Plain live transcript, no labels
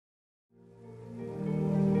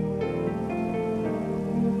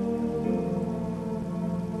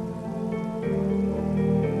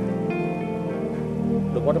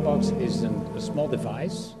Waterboxx is a small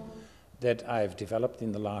device that I've developed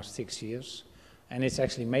in the last 6 years, and it's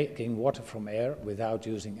actually making water from air without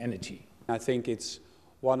using energy. I think it's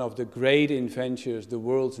one of the great inventions the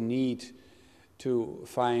world needs to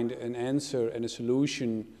find an answer and a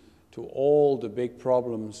solution to all the big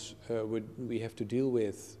problems we have to deal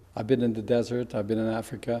with. I've been in the desert, I've been in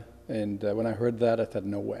Africa, and when I heard that, I thought,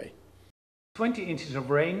 no way. 20 inches of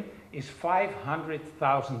rain is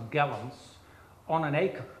 500,000 gallons on an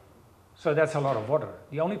acre. So that's a lot of water.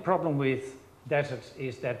 The only problem with deserts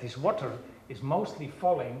is that this water is mostly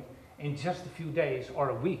falling in just a few days or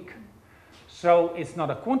a week. So it's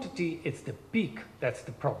not a quantity, it's the peak that's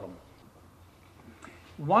the problem.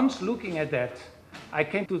 Once looking at that, I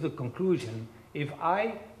came to the conclusion, if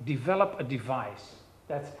I develop a device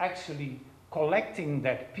that's actually collecting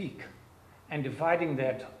that peak and dividing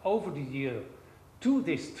that over the year to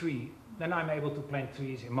this tree, then I'm able to plant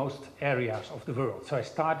trees in most areas of the world. So I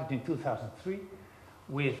started in 2003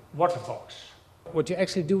 with Waterboxx. What you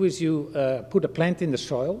actually do is you put a plant in the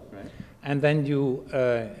soil, right, and then you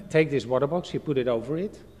take this Waterboxx, you put it over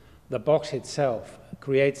it. The box itself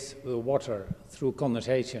creates water through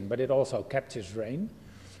condensation, but it also captures rain.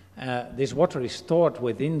 This water is stored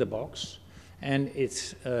within the box, and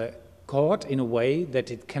it's caught in a way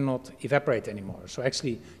that it cannot evaporate anymore. So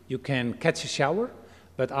actually you can catch a shower,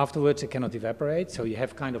 but afterwards it cannot evaporate, so you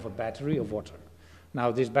have kind of a battery of water.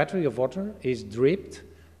 Now this battery of water is dripped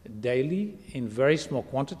daily in very small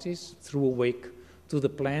quantities through a wick to the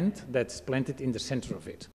plant that's planted in the center of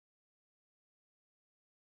it.